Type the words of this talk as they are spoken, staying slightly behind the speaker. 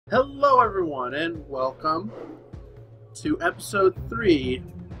Hello everyone and welcome to episode 3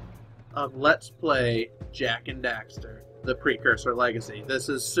 of Let's Play Jak and Daxter, the Precursor Legacy. This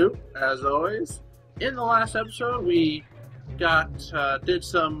is Supe, as always. In the last episode we got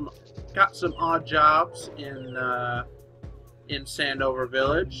some odd jobs in Sandover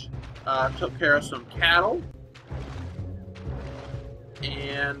Village, took care of some cattle,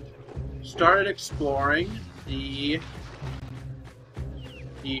 and started exploring the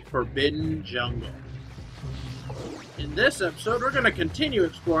Forbidden Jungle. In this episode, we're going to continue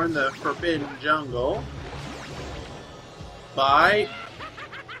exploring the Forbidden Jungle by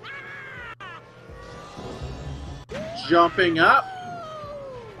jumping up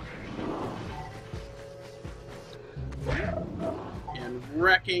and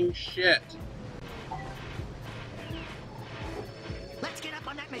wrecking shit. Let's get up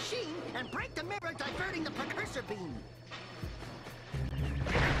on that machine and break the mirror diverting the precursor beam.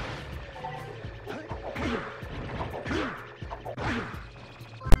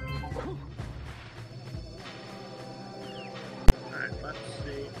 Alright, let's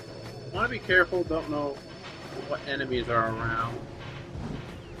see. Want to be careful, don't know what enemies are around.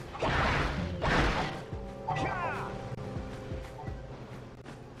 There's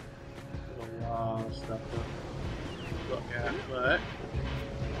a lot of stuff to look at, but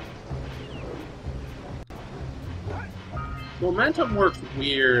momentum works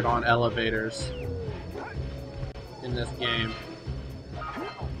weird on elevators in this game.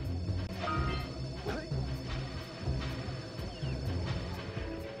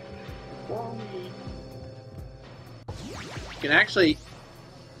 You can actually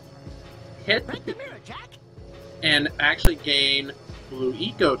hit Break the mirror, Jak. and actually gain blue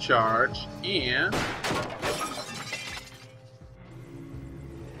eco charge, and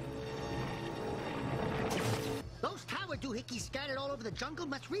Those tower doohickeys scattered all over the jungle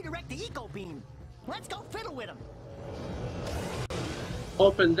must redirect the eco beam. Let's go fiddle with them.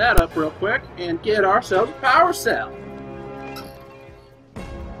 open that up real quick and get ourselves a power cell.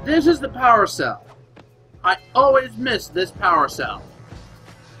 This is the power cell. I always miss this power cell.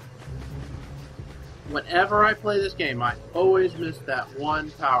 Whenever I play this game, I always miss that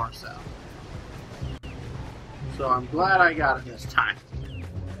one power cell. So I'm glad I got it this time.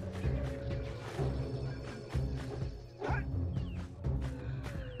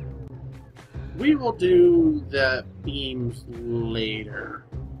 We will do the beams later.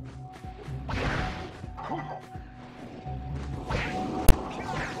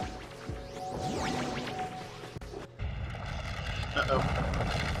 Uh-oh.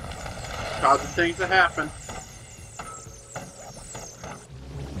 Causing things to happen.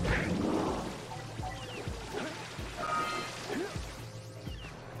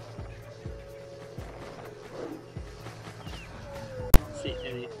 Don't see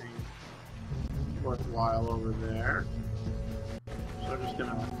anything worthwhile over there. So I'm just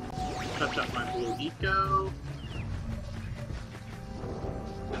gonna touch up my blue eco.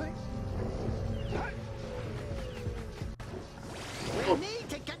 We need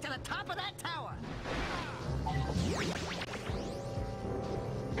to get to the top of that tower.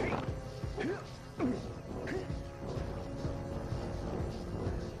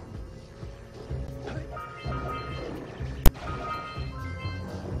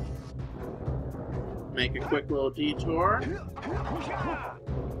 Make a quick little detour.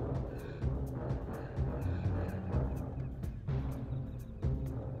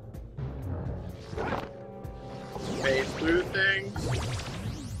 Phase through things.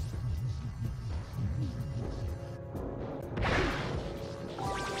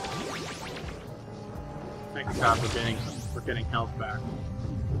 Thank God we're getting health back.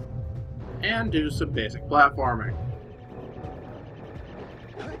 And do some basic platforming.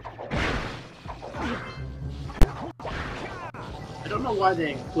 I don't know why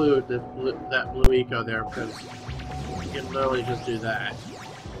they include that blue eco there, because you can literally just do that.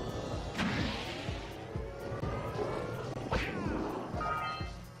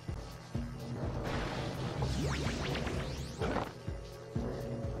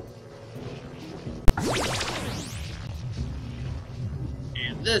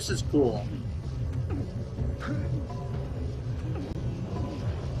 And this is cool.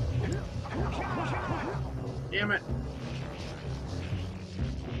 Damn it.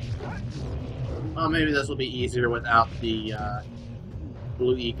 Well, maybe this will be easier without the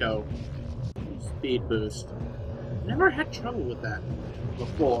blue eco speed boost. Never had trouble with that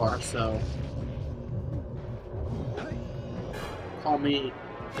before, so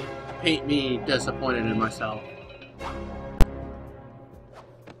paint me disappointed in myself.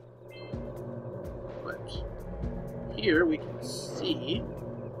 But here we can see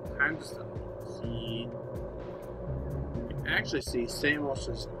kinds of stuff. See, you can actually see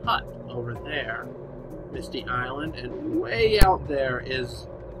Samos's hut over there, Misty Island, and way out there is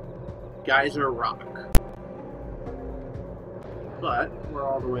Geyser Rock. But we're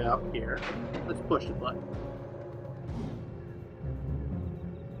all the way up here. Let's push the button.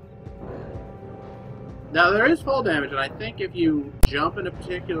 Now there is fall damage, and I think if you jump in a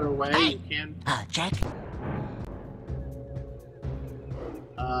particular way, you can. Jak.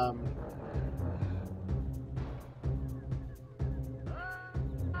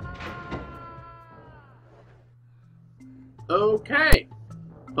 Okay.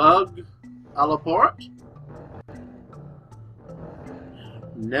 Bug a la port.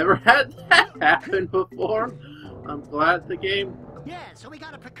 Never had that happen before. I'm glad the game. Yeah, so we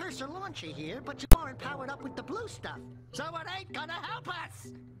got a precursor launcher here, but you aren't powered up with the blue stuff. So it ain't gonna help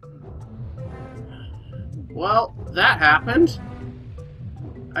us! Well, that happened.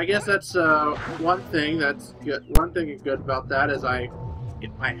 I guess that's one thing that's good. One thing good about that is I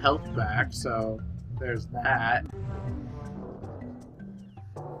get my health back, so there's that.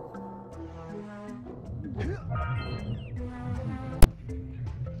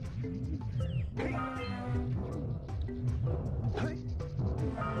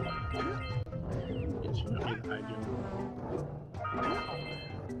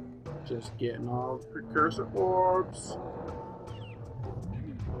 Just getting all the precursor orbs.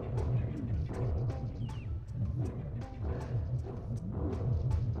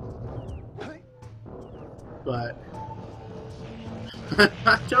 But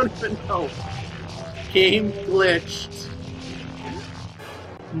I don't even know. Game glitched.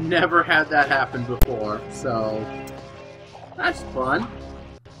 Never had that happen before, so that's fun.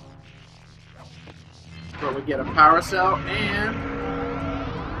 But we get a power cell and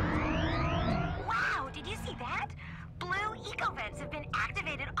wow, did you see that? Blue eco vents have been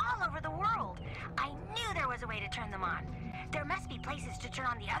activated all over the world. I knew there was a way to turn them on. There must be places to turn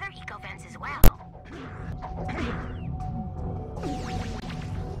on the other eco vents as well.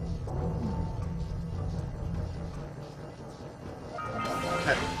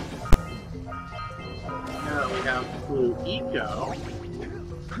 now that we have blue eco,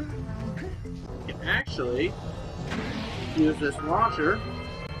 we can actually use this launcher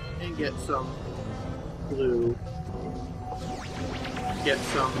and get some blue,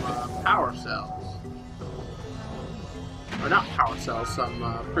 power cells. Or not power cells, some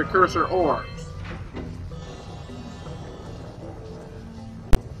precursor orbs.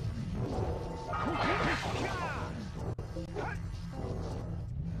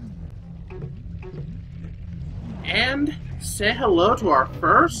 And say hello to our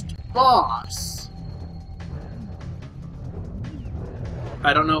first boss.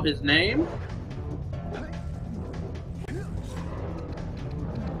 I don't know his name.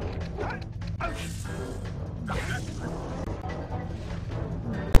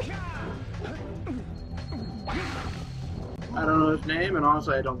 I don't know his name, and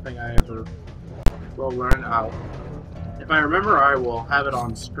honestly, I don't think I ever will learn out. If I remember, I will have it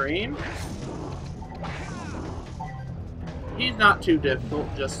on screen. He's not too difficult,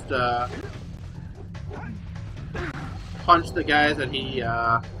 just punch the guys that he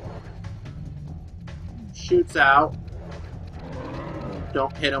shoots out.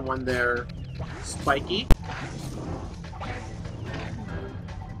 Don't hit them when they're spiky.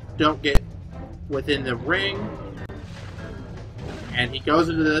 Don't get within the ring. And he goes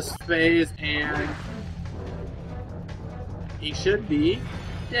into this phase and he should be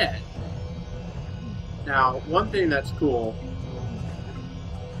dead. Now, one thing that's cool,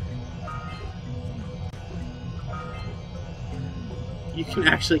 you can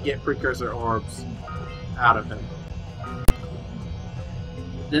actually get precursor orbs out of him.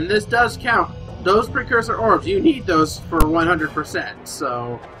 Then this does count. Those precursor orbs, you need those for 100%,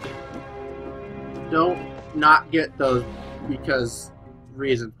 so don't not get those because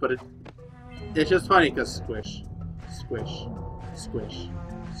reasons, but it's just funny because squish, squish, squish,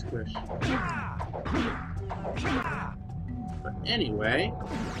 squish. But anyway,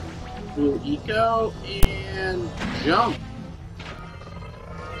 blue eco and jump.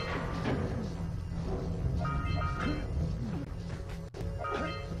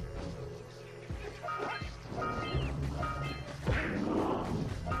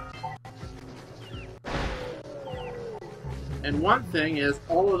 And one thing is,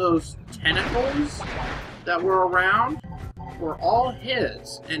 all of those tentacles that were around were all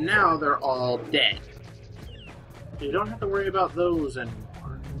his, and now they're all dead. So you don't have to worry about those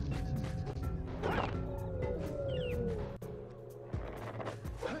anymore.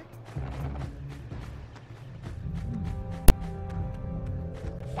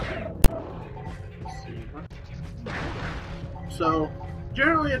 So,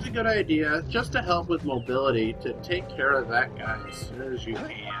 generally it's a good idea, just to help with mobility, to take care of that guy as soon as you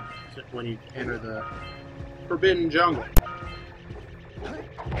can when you enter the Forbidden Jungle.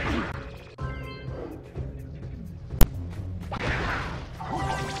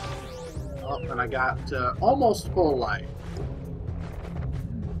 Oh, and I got almost full life.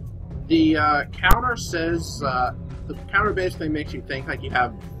 The counter says, the counter basically makes you think like you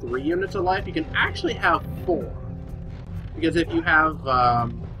have 3 units of life. You can actually have 4. Because if you have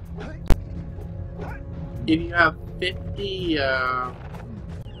 50,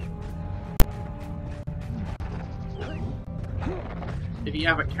 if you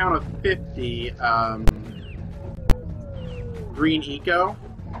have a count of 50 green eco,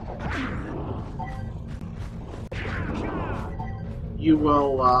 you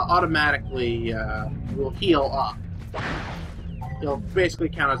will automatically will heal up. It'll basically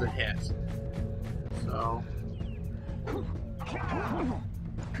count as a hit. So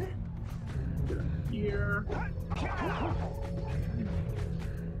get up here.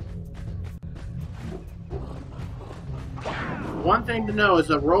 One thing to know is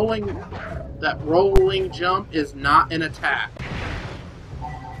that rolling jump is not an attack.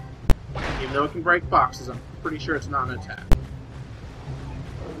 Even though it can break boxes, I'm pretty sure it's not an attack.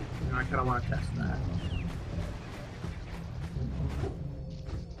 And I kind of want to test that.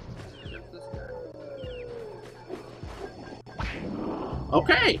 Against this guy.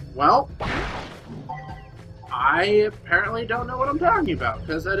 Okay, well, I apparently don't know what I'm talking about,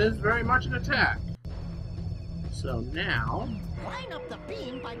 because that is very much an attack. So now, line up the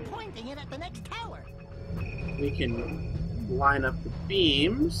beam by pointing it at the next tower. We can line up the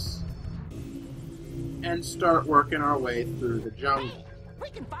beams and start working our way through the jungle. Hey, we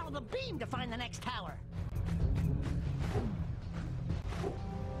can follow the beam to find the next tower.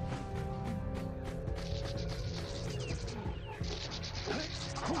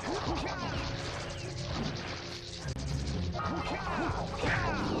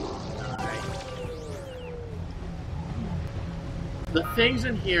 The things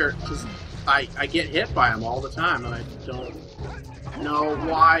in here, just I get hit by them all the time, and I don't know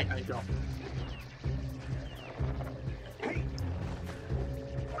why I don't.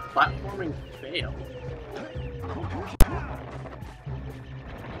 Platforming failed.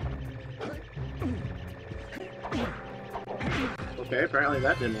 Okay, apparently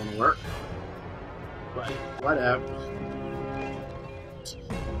that didn't want to work. But whatever.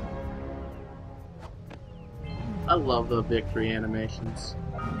 I love the victory animations.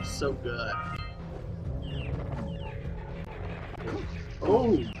 So good.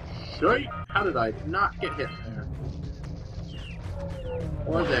 Oh, shit! How did I not get hit there?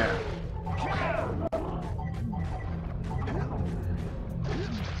 Or there.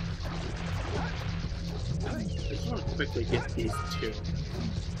 I just want to quickly get these two.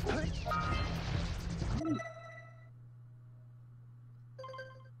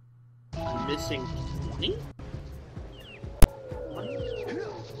 I'm missing 20? I'm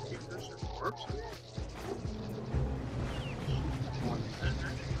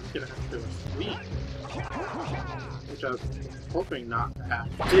gonna have to do a sweep, which I was hoping not to have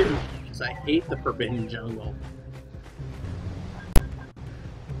to do, because I hate the Forbidden Jungle.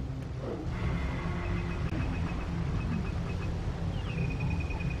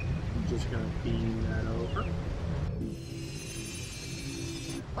 I'm just gonna beam that over.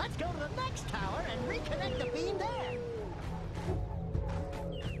 Let's go to the next tower and reconnect the beam there.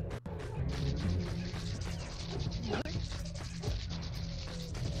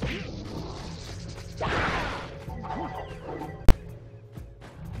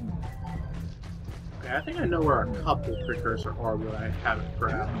 Okay, I think I know where a couple precursor orbs that I haven't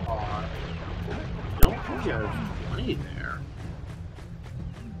grabbed are. I don't think there's 20 there.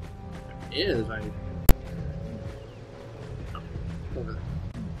 If it is, I... Oh, over there.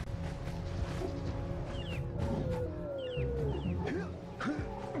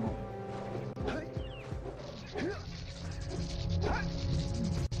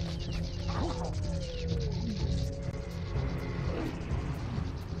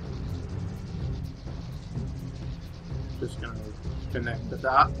 Just gonna connect the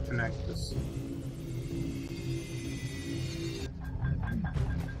dot, connect this.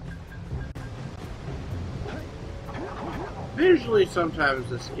 Visually, sometimes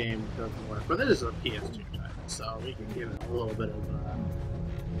this game doesn't work, but this is a PS2 title, so we can give it a little bit of.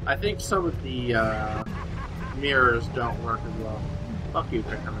 I think some of the mirrors don't work as well. Fuck you,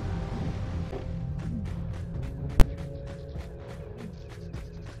 Pickerman.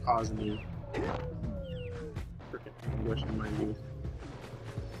 Causing me freaking anguish in my youth.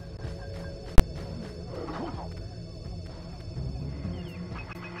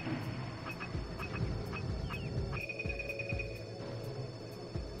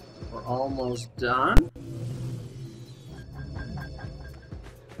 almost done.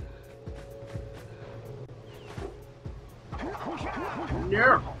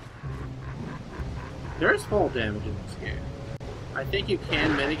 No! There's full damage in this game. I think you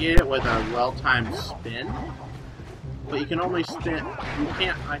can mitigate it with a well-timed spin, but you can only spin. You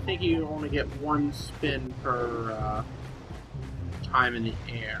can't. I think you only get one spin per time in the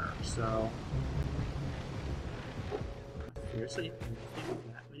air. So seriously,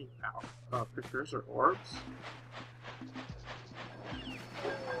 that many precursor orbs?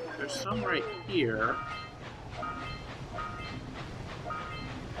 There's some right here.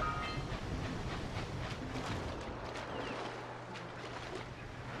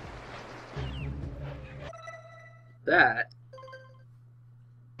 That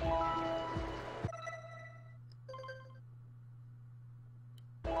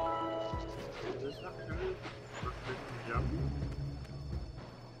is this not good? Jump.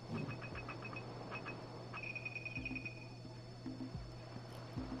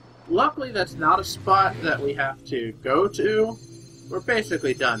 Luckily, that's not a spot that we have to go to. We're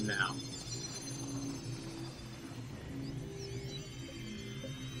basically done now.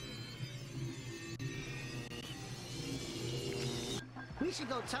 We should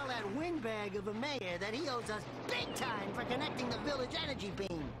go tell that windbag of a mayor that he owes us big time for connecting the village energy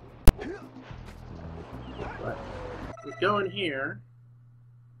beam. But we go in here.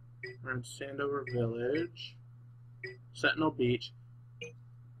 We're in Sandover Village. Sentinel Beach.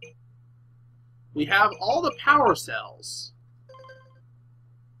 We have all the power cells.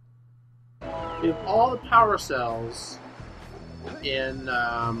 We have all the power cells in,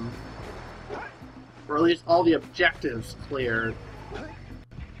 or at least all the objectives cleared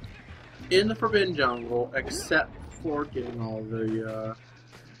in the Forbidden Jungle, except for getting all the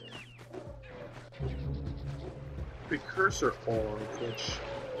precursor orbs, which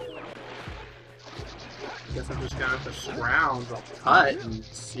I guess I'm just gonna have to scrounge a cut and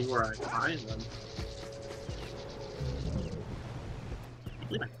see where I find them. I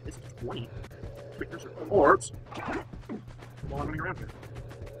believe this is 20 precursor orbs while I'm running around here.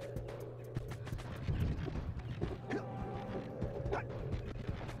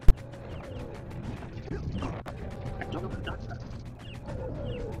 I don't know how to dodge that.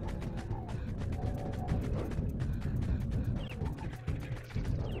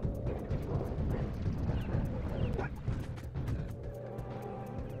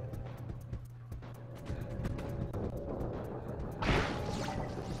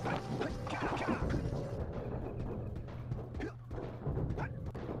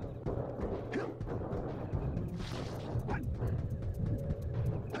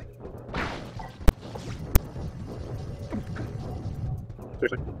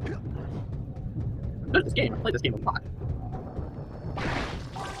 Seriously. I'm good at this game. I played this game a lot.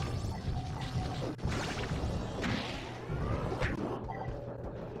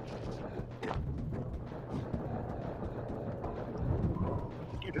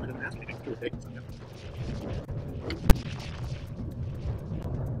 You're doing an ass kicking through the thing.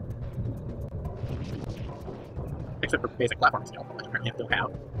 Except for basic platform skill, which apparently I still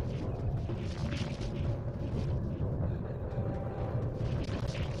have.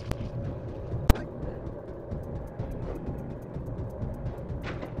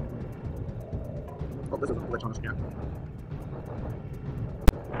 This is a glitch on the scan.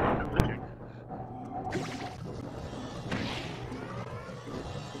 No glitching.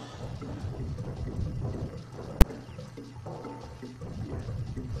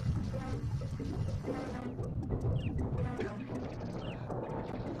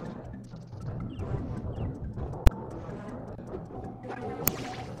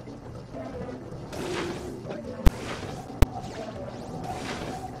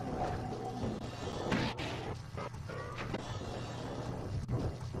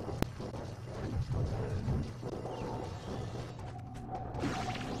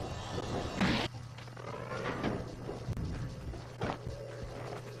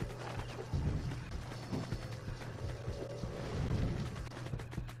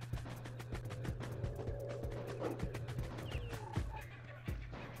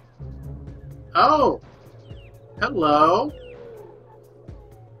 Oh! Hello!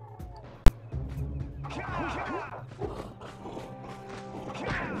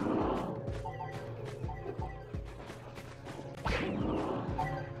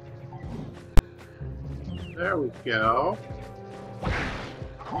 There we go.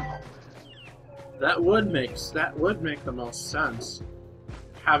 That would make the most sense.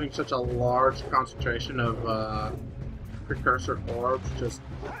 Having such a large concentration of precursor orbs just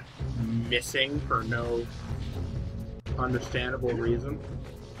missing for no understandable reason.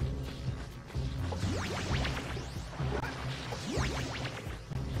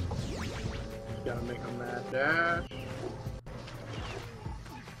 dash.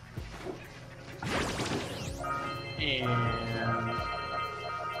 And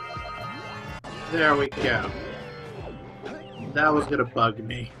there we go. That was gonna bug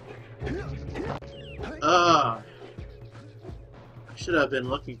me. I should have been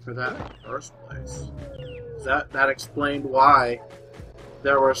looking for that in the first place. That explained why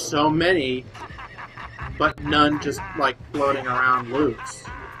there were so many, but none just like floating around loose.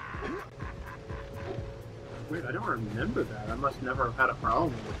 Weird, I don't remember that. I must never have had a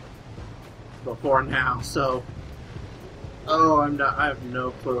problem with it before now, so... Oh, I have no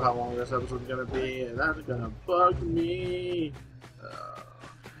clue how long this episode's gonna be, and that's gonna bug me.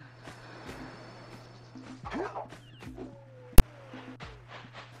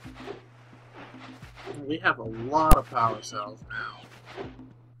 We have a lot of power cells now.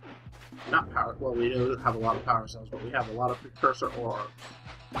 Not power, well, we do have a lot of power cells, but we have a lot of precursor orbs.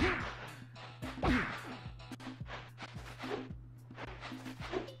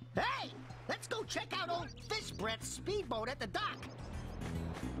 Hey! Let's go check out old Fish Brett's speedboat at the dock.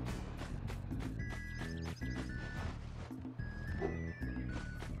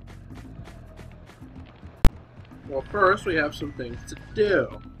 Well, first we have some things to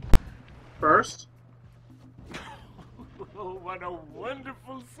do. First... Oh, what a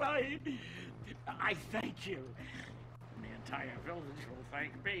wonderful sight! I thank you. The entire village will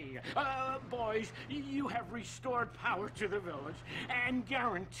thank me. Boys, you have restored power to the village and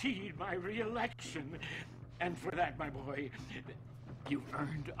guaranteed my re-election. And for that, my boy, you've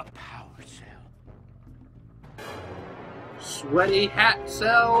earned a power cell. Sweaty hat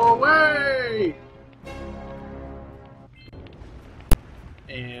cell away!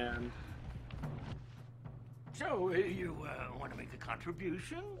 And... So, you want to make a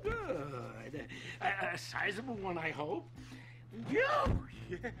contribution? Good. A sizable one, I hope. Yeah.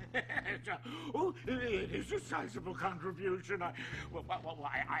 Oh, it is a sizable contribution. I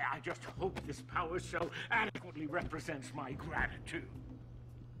just hope this power cell adequately represents my gratitude.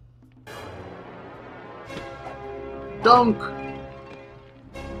 Dunk!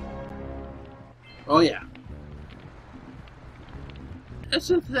 Oh yeah. That's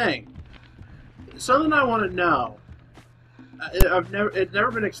the thing. Something I want to know. It's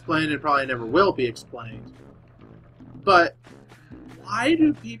never been explained and probably never will be explained. But why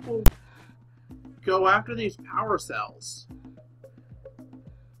do people go after these power cells?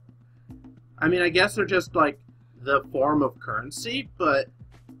 I mean, I guess they're just like the form of currency, but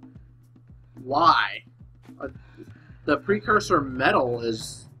why? The precursor metal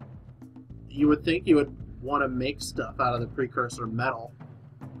is... You would think you would want to make stuff out of the precursor metal.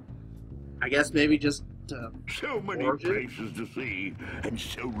 I guess maybe just so many places to see and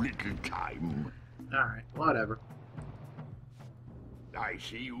so little time. Alright, whatever. I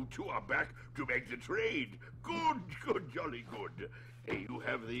see you two are back to make the trade. Good, jolly good. You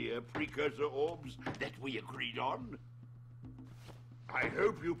have the precursor orbs that we agreed on. I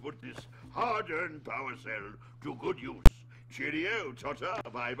hope you put this hard-earned power cell to good use. Cheerio, ta-ta,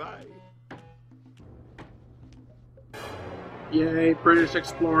 bye-bye. Yay, British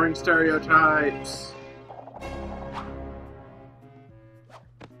exploring stereotypes!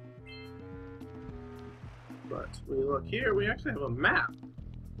 But we look here, we actually have a map.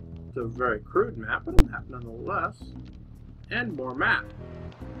 It's a very crude map, but a map nonetheless. And more map.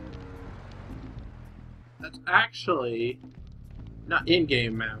 That's actually not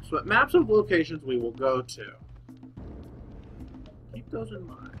in-game maps, but maps of locations we will go to. Keep those in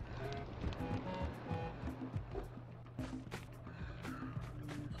mind.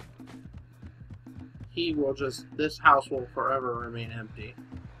 This house will forever remain empty.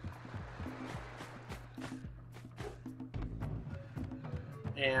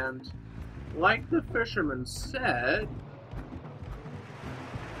 And like the fisherman said,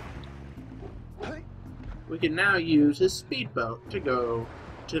 we can now use his speedboat to go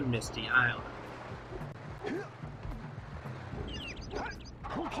to Misty Island.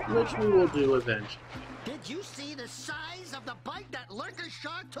 Which we will do eventually. Did you see the size of the bite that lurker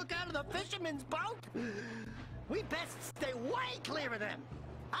shark took out of the fisherman's boat? We best stay way clear of them.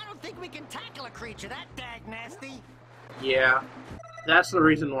 I don't think we can tackle a creature that dag nasty. Yeah, that's the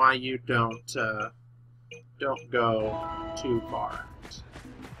reason why you don't go too far.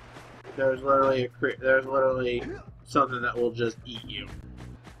 There's literally something that will just eat you.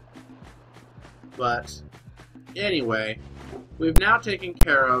 But anyway, we've now taken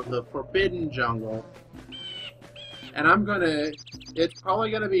care of the Forbidden Jungle. And it's probably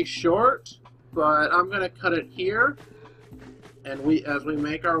gonna be short, but I'm gonna cut it here. And as we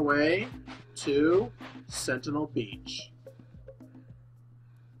make our way to Sentinel Beach.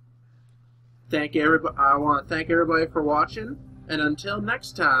 I want to thank everybody for watching, and until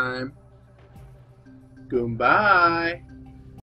next time, goodbye.